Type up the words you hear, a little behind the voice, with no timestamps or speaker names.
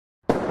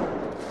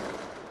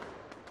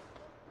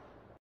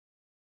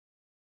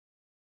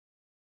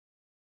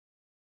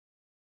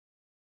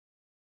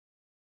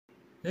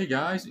Hey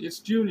guys, it's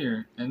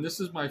Junior, and this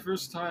is my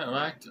first time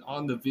react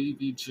on the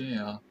VV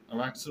channel. I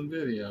react some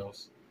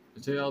videos.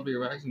 Today I'll be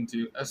reacting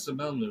to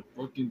SML,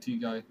 Broken T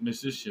Guy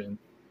Musician.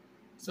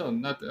 So,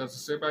 nothing else to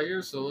say about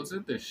here, so let's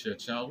hit this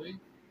shit, shall we?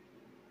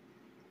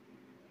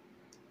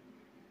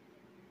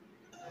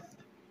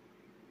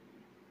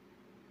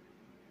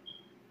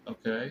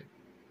 Okay.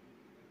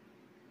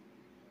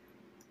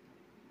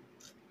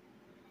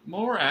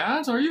 More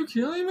ads? Are you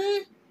kidding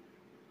me?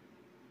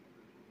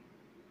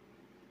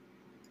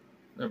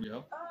 There we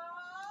go. I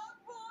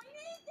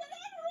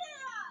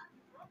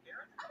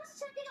was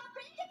checking our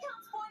bank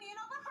accounts, Bonnie, and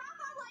over half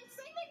our life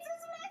savings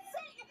is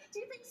missing.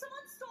 Do you think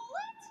someone stole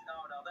it?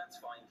 No, that's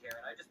fine,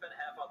 Karen. I just spent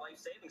half my life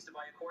savings to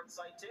buy a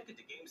courtside ticket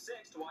to Game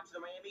 6 to watch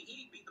the Miami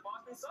Heat beat the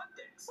Boston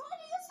Celtics.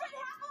 Bonnie, you spent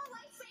half our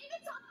life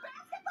savings on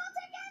basketball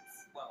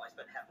tickets? Well, I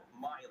spent half of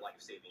my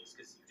life savings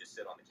because you just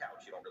sit on the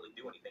couch. You don't really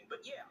do anything.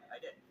 But yeah, I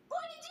did.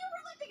 Bonnie, do you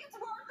really think it's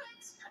worth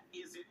it?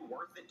 Is it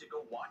worth it to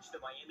go watch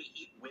the Miami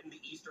Heat win the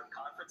Eastern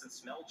Conference and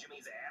smell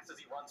Jimmy's ass as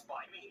he runs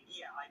by me?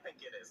 Yeah, I think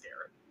it is,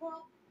 Karen.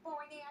 Well,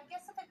 Bonnie, I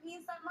guess if it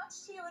means that much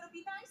to you, it'll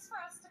be nice for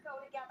us to go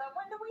together.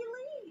 When do we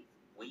leave?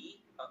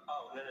 We?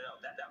 Oh, no.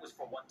 That was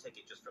for one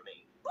ticket just for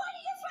me.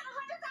 Bonnie, you spent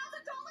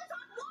 $100,000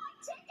 on one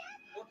ticket?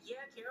 Well,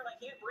 yeah, Karen, I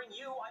can't bring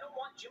you. I don't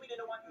want Jimmy to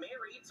know I'm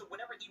married, so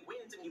whenever he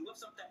wins and he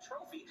lifts up that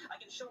trophy, I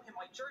can show him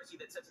my jersey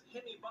that says,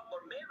 Henny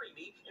Butler, marry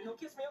me, and he'll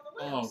kiss me on the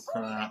Oh lips.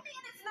 crap. Bonnie, that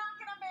man is not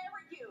gonna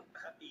marry you.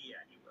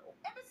 Yeah, he will.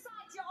 And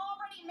besides, you're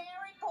already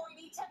married,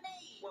 Bonnie, to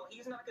me. Well,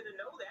 he's not going to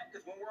know that,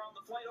 because when we're on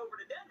the flight over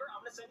to Denver,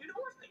 I'm going to send you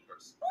divorce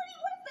papers. Bonnie,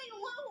 what if they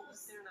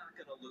lose? They're not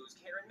going to lose,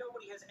 Karen.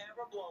 Nobody has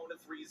ever blown a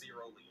 3-0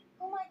 lead.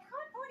 Oh my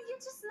God, Bonnie, you're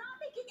just not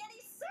making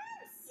any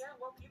sense. Yeah,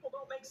 well, people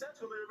don't make sense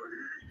when they have a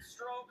heat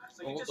stroke,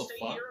 so you What just the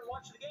stay fuck? here and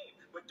watch the game.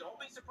 But don't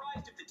be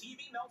surprised if the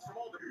TV melts from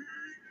all the heat.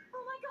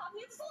 Oh my God,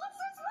 he's lost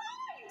his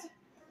mind.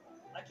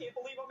 I can't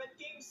believe I'm at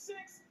Game 6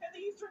 at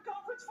the Eastern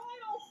Conference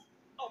Finals.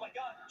 Oh my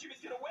God,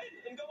 Jimmy's going to win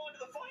and go on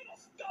to the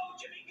finals. Go,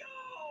 Jimmy,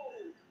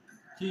 go!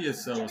 He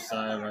is so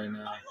sad right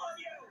now. I love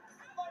you!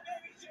 My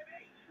baby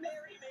Jimmy!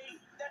 Marry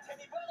me! That's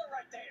Henny Butler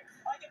right there!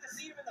 I get to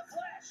see him in the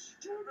flesh!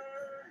 Jimmy!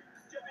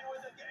 Jimmy win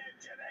the game,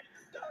 Jimmy!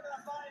 Go to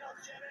the finals,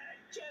 Jimmy!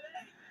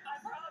 Jimmy!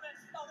 I promise!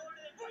 I'll do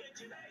anything for you,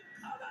 Jimmy!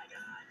 Oh my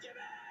God,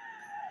 Jimmy!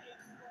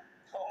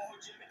 Oh,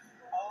 Jimmy!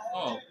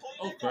 Oh, Jimmy, pull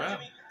oh your dick crap.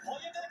 out, Jimmy! Pull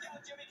your dick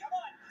out, Jimmy! Come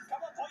on!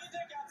 Come on, pull your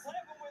dick out!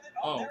 Slap him with it!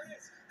 Oh. There it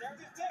is!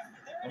 There's his dick!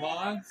 There it Come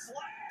is! on.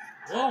 Slap!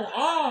 Whoa,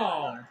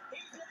 oh!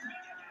 He's looking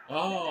at you.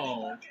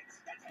 Oh.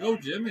 Go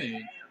Jimmy.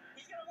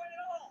 He's gonna win it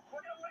all.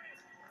 We're gonna win.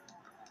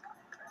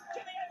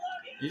 Jimmy, I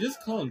love you. You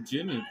just call him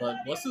Jimmy, but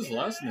what's his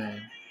last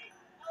name?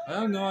 I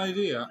have no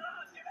idea.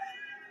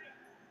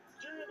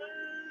 Jimmy!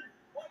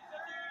 What's the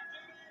deal,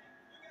 Jimmy?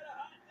 You got a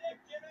hot dick,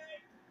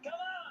 Jimmy.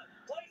 Come on,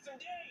 play some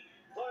D.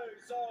 Play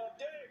some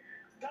D.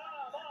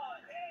 Come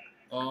on, hey.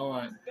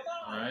 Alright. Come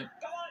on. Alright.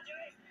 Come on,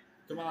 Jimmy.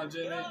 Come on, Get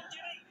Jimmy. on,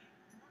 Jimmy.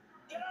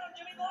 Get on,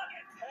 Jimmy. Block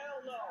it. Hell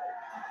no.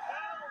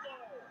 Hell no.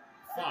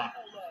 Fuck.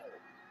 Hell no.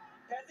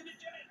 Pass it to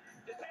Jimmy.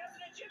 Just pass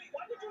it to Jimmy.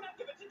 Why would you not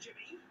give it to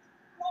Jimmy?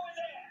 What was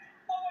that?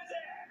 What was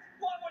that?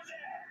 What was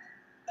that?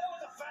 That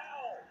was a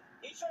foul.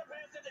 He should have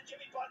passed it to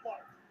Jimmy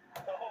Butler.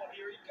 Oh,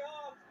 here he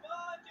comes. Come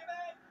on,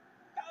 Jimmy.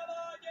 Come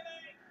on,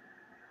 Jimmy.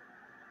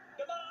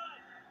 Come on.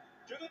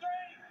 To the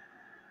dream.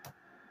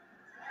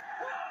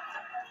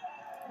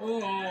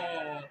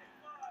 Oh.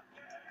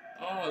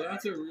 Oh,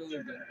 that's a really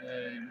good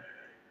game.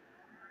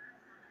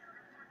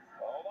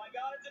 Oh my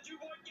God, it's a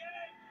 2-point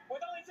game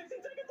with only 16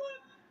 seconds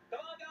left.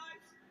 Come on,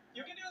 guys.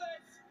 You can do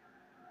this.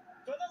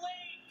 For the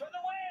lead, for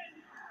the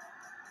win.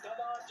 Come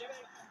on,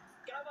 Jimmy.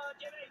 Come on,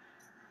 Jimmy.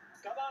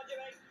 Come on,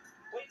 Jimmy.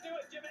 Please do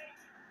it, Jimmy.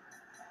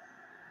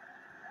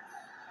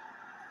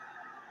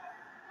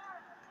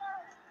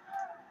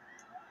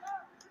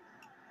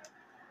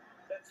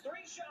 That's 3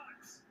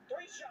 shots.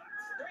 3 shots.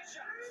 3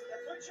 shots.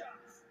 That's 3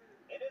 shots.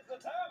 It is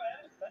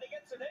determined that he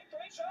gets to take 3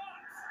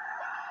 shots.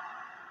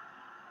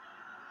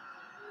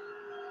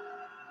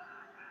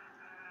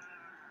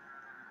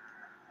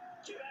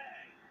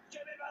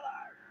 Jimmy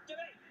Butler.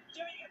 Jimmy,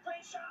 you get 3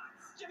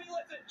 shots. Jimmy,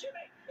 listen,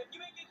 Jimmy, if you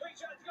make these 3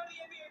 shots, you go to the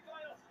NBA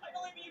Finals. I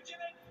believe in you,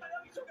 Jimmy. I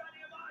love you so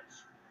goddamn much.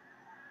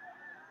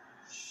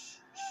 Shh.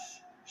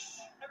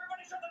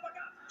 Everybody shut the fuck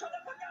up. Shut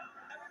the fuck up.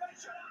 Everybody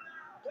shut up.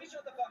 Please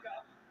shut the fuck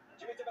up.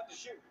 Jimmy's about to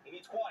shoot. He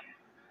needs quiet.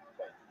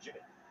 Wait, Jimmy.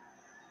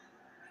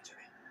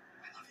 Jimmy,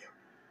 I love you.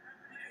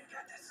 You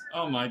got this.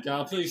 Oh my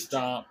God, please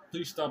stop.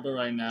 Please stop it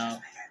right now.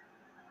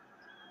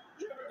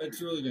 It's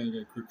really gonna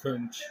get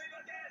crunch. Jimmy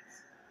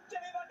Buckets!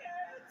 Jimmy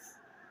Buckets!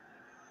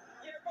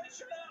 Yeah, everybody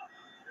shut up!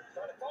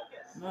 Try to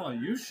focus. No,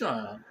 you shut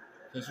up.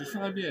 Because you're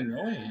trying to be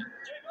annoying. Jimmy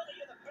Butler,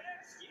 you're the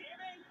best. You hear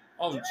me?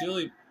 Oh,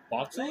 Chili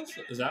Boxels?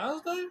 Is that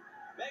his name?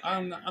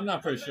 I'm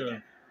not pretty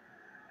sure.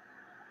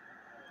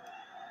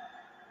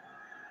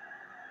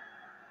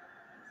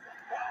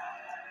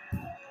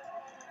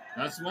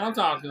 That's what I'm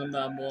talking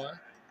about, boy.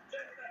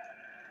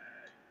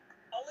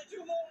 Only 2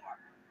 more.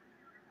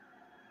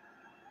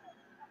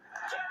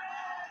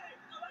 Jimmy!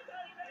 Oh my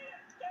God, he made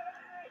it!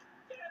 Jimmy!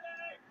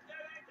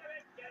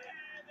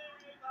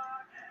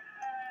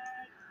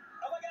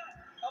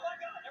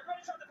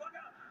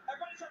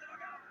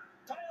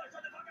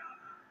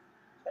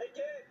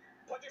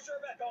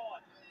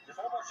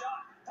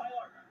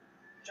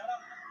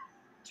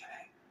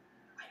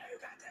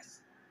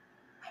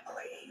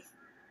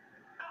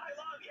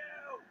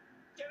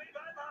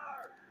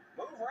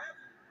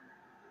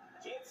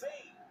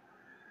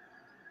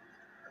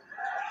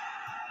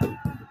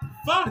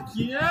 Fuck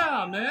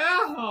yeah,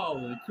 man!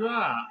 Holy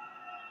crap!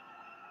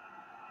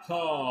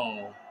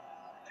 Oh.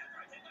 That's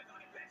right, take my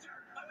fucking picture.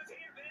 I was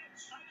here,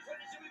 bitch. I just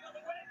wanted Jimmy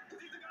Butler win because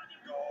he's a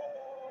goddamn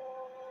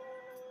goal.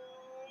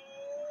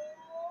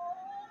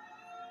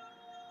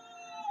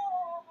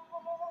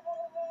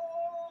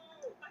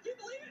 I can't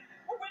believe it.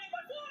 We're winning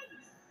by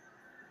 1.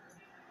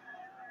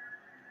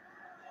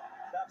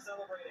 Stop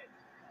celebrating.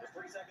 There's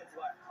 3 seconds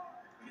left.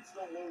 We can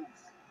still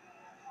lose.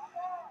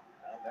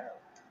 Calm down.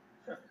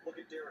 Look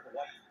at Derek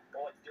White.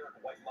 Go like Derek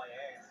White my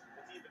ass.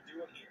 What's he even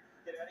doing here?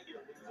 Get out of here,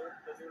 loser.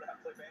 Doesn't even know how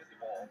to play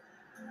basketball.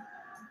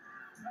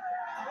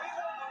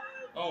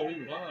 Oh,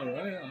 we won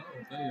already? I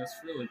don't think that's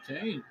really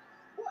Kane.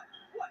 What?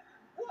 What?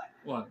 What?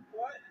 What?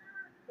 What?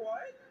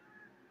 What?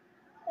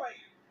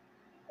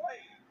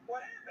 Wait.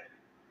 What happened?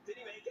 Did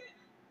he make it?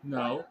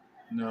 No.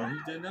 No, he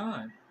did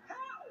not. How?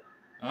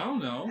 I don't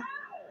know. How?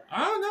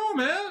 I don't know,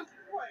 man.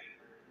 Wait.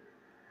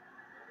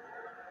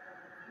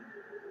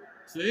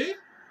 See?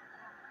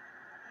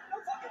 No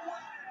fucking way.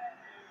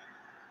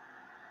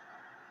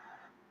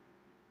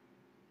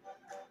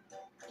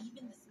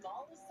 Even the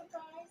smallest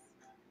surprise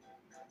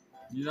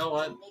You know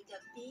what? can make a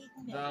big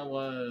mess. That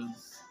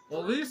was...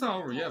 Well, at least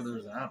over. Yeah,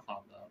 there's that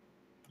popped up.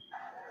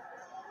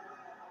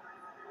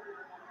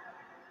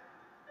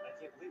 I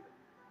can't believe it.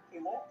 He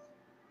lost.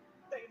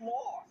 They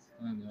lost.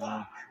 I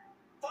know.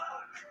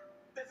 Fuck.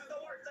 This is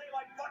the worst day of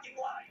my fucking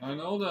life. I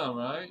know that,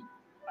 right?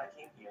 I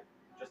came here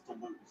just to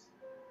lose.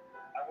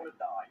 I want to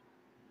die.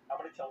 I'm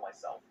gonna kill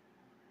myself.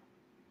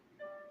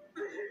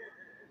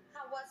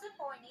 How was it,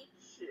 Boyne?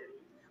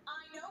 Shitty.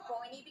 I know,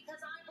 Boyne,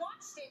 because I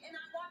watched it, and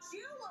I watched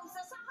you lose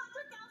us $100,000.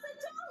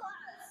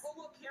 Well,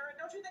 look, Karen,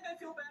 don't you think I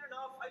feel bad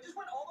enough? I just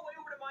went all the way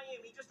over to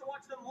Miami just to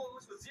watch them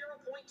lose with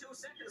 0.2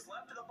 seconds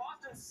left to the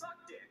Boston Suck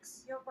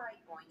Dicks. You're right,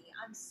 Boyne.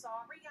 I'm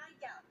sorry I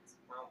yelled.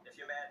 Well, if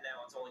you're mad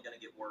now, it's only gonna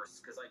get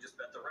worse, because I just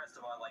bet the rest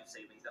of my life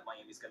savings that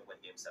Miami's gonna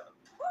win Game 7.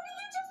 Boyne,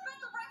 you just bet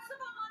the rest of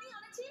our money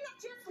on a team that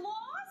just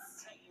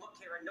lost? Hey, look,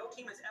 Karen, no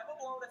team has ever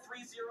blown a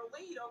 3-0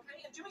 lead, okay?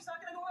 And Jimmy's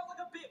not gonna go out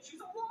like a bitch. He's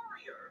a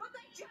warrior. But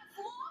they just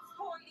lost,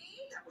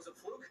 Boyne. That was a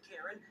fluke,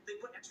 Karen. They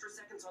put extra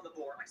seconds on the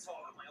board. I saw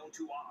it with my own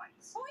 2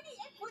 eyes. Boyne,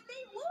 if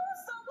they lose,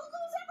 though, we'll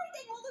lose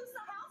everything. We'll lose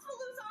the house, we'll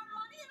lose our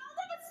money, and I'll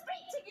never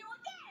speak to you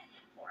again.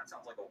 Well, that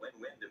sounds like a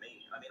win-win to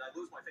me. I mean, I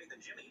lose my faith in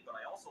Jimmy, but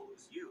I also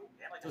lose you.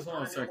 And I Just can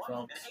wanna start a new check,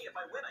 life. folks. And hey, if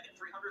I win, I get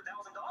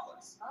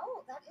 $300,000.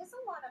 Oh, that is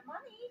a lot of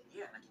money.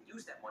 Yeah, and I can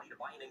use that money to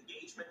buy an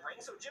engagement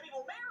ring so Jimmy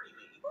will marry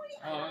me. Boyne,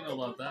 Oh, I know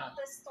about that.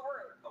 This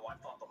through. Oh,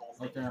 I've thought the whole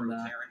thing Okay, I'm through,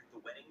 back. Karen. The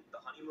wedding,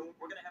 the honeymoon.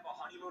 We're going to have a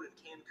honeymoon in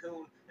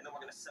Cancun, and then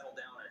we're going to settle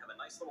down and have a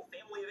nice little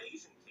family of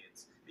Asian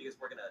kids because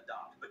we're going to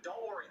adopt. But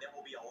don't worry, there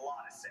will be a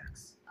lot of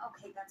sex.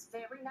 Okay, that's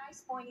very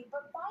nice, Boyne,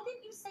 but why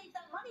didn't you save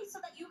that money so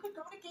that you could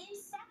go to Game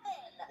 7?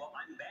 Well,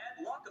 I'm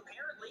bad luck,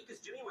 apparently, because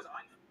Jimmy was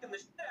eye-fucking the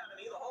shit out of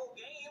me the whole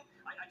game.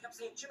 I kept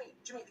saying, Jimmy,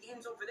 the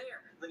game's over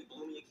there. And then he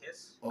blew me a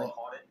kiss. I Oh.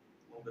 caught it.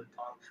 A little bit of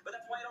tongue. But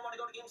that's why I don't want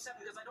to go to Game 7,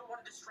 because I don't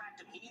want to distract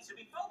him. He needs to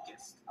be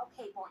focused.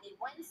 Okay, Boyne,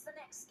 when's the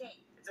next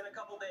game? It's in a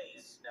couple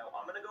days. Now,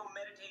 I'm going to go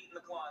meditate in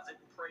the closet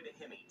and pray to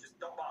Himmy. Just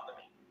don't bother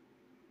me.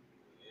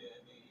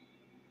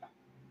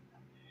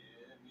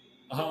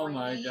 Oh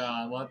my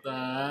god, what the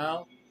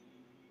hell?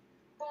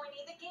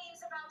 Boyne, the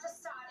game's about to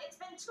start. It's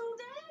been 2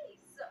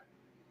 days.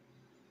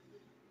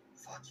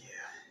 Fuck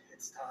yeah,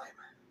 it's time.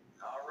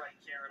 All right,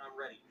 Karen, I'm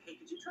ready. Hey,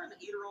 could you turn the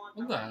heater on?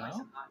 What the I'm nice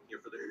hell? and hot in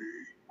here for the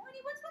heat. Boyne,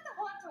 what's with the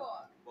hot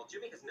dog? Well,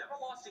 Jimmy has never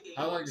lost a game.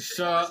 I like to Six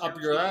shut years up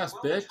your ago, ass,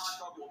 well, bitch. hot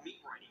dog will meet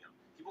writing him.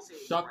 People say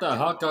Shut he's the right,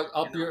 heck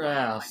up and your there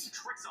are ass. nice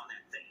tricks on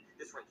that thing.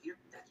 This right here,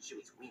 that's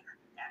Jimmy's wiener.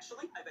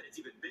 Actually, I bet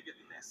it's even bigger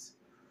than this.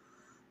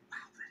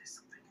 Wow, that is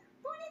something.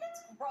 Boyne,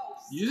 that's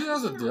gross. Usually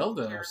has a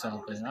dildo or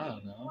something, I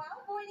don't know. Well,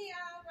 Boyne,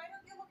 why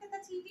don't you look at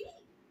the TV?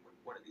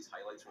 What are these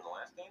highlights from the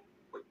last game?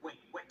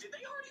 Wait, did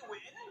they already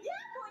win?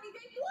 Yeah, Boyne,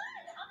 they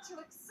won. Aren't you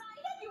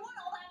excited? You won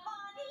all that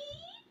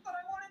money. But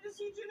I wanted to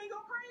see Jimmy go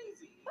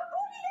crazy. But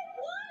Boyne, they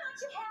won. Aren't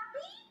you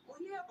happy? Well,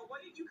 yeah, but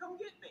why didn't you come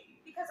get me?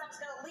 Because I was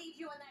going to leave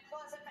you in that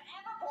closet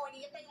forever,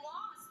 Boyne, if they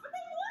lost. But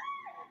they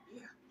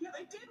won. Yeah,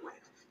 they did win.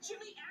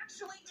 Jimmy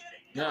actually did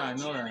it. Yeah, I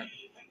know that.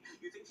 Jimmy. Hey,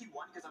 you think he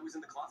won because I was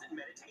in the closet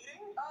meditating?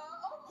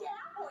 Oh, yeah,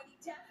 Boyne,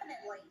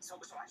 definitely. So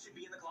I should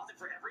be in the closet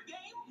for every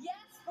game?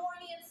 Yes,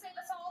 Boyne, and save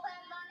us all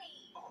that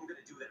money. Oh, I'm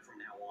gonna do that from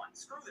now on.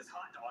 Screw this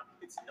hot dog.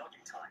 It's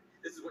nugget time.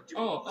 This is what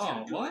Jimmy Oh, was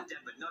gonna do what? with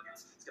Denver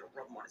Nuggets. He's gonna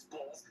rub them on his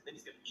balls, then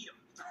he's gonna eat them.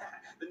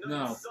 The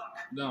No. Nuggets suck.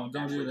 No,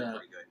 don't Actually, do they're that.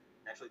 pretty good.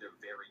 Actually, they're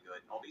very good.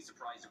 I'll be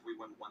surprised if we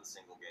win one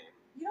single game.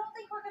 You don't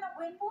think we're going to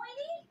win,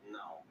 Boyne?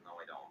 No,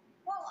 I don't.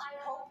 Well, I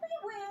hope we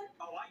win.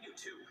 Oh, I do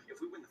too. If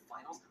we win the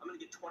finals, I'm gonna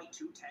get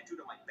 22 tattooed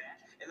on my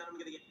back, and then I'm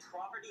gonna get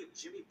property of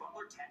Jimmy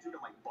Butler tattooed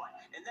on my butt,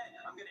 and then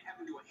I'm gonna have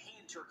him do a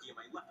hand turkey in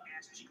my left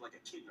ass cheek like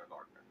a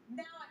kindergartner.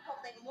 Now I hope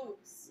they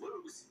lose.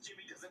 Lose?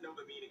 Jimmy doesn't know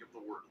the meaning of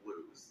the word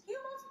lose.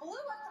 You almost blew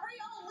a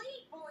 3-0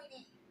 lead,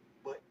 Boyne.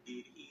 But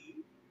did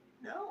he?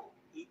 No,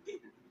 he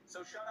didn't.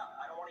 So shut up.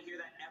 I don't want to hear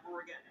that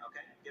ever again,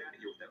 okay? Get out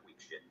of here with that weak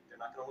shit.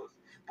 They're not gonna lose.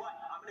 But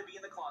I'm gonna be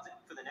in the closet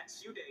for the next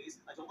few days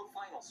until the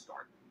finals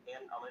start.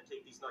 And I'm gonna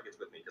take these nuggets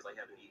with me because I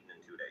haven't eaten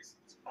in 2 days.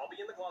 I'll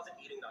be in the closet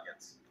eating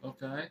nuggets.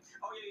 Okay.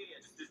 Oh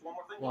yeah. Just one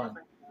more thing. What?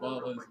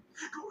 What was?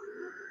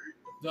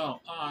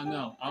 No.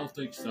 No. I don't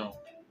think so.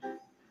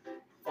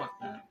 Fuck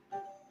that.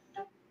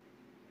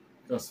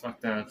 Just fuck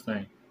that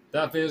thing.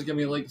 That video is gonna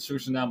be linked in the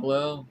description down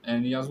below.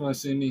 And you guys want to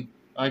see me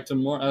react to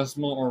more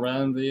SML or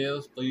random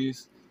videos?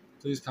 Please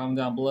comment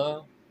down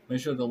below.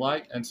 Make sure to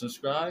like and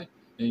subscribe.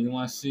 And you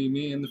want to see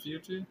me in the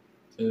future?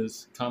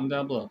 Just comment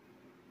down below.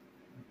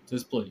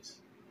 Just please.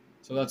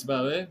 So that's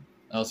about it.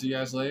 I'll see you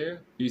guys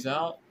later. Peace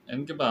out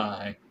and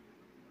goodbye.